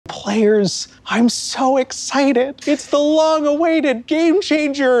Players, I'm so excited. It's the long-awaited Game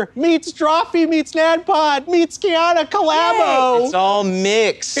Changer meets Drawfee meets NADDPod meets Kiana collabo. Yay. It's all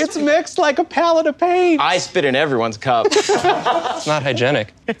mixed. It's mixed like a palette of paint. I spit in everyone's cup. It's not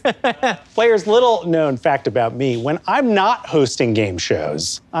hygienic. Players, little known fact about me, when I'm not hosting game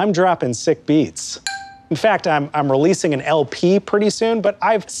shows, I'm dropping sick beats. In fact, I'm releasing an LP pretty soon, but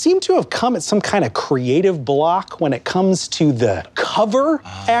I've seemed to have come at some kind of creative block when it comes to the cover.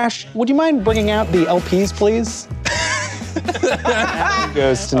 Ash, would you mind bringing out the LPs, please? That one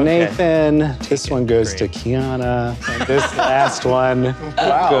goes to Nathan, this one goes to Kiana, and this last one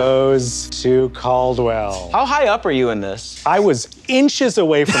goes to Caldwell. How high up are you in this? I was inches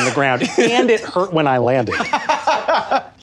away from the ground, and it hurt when I landed.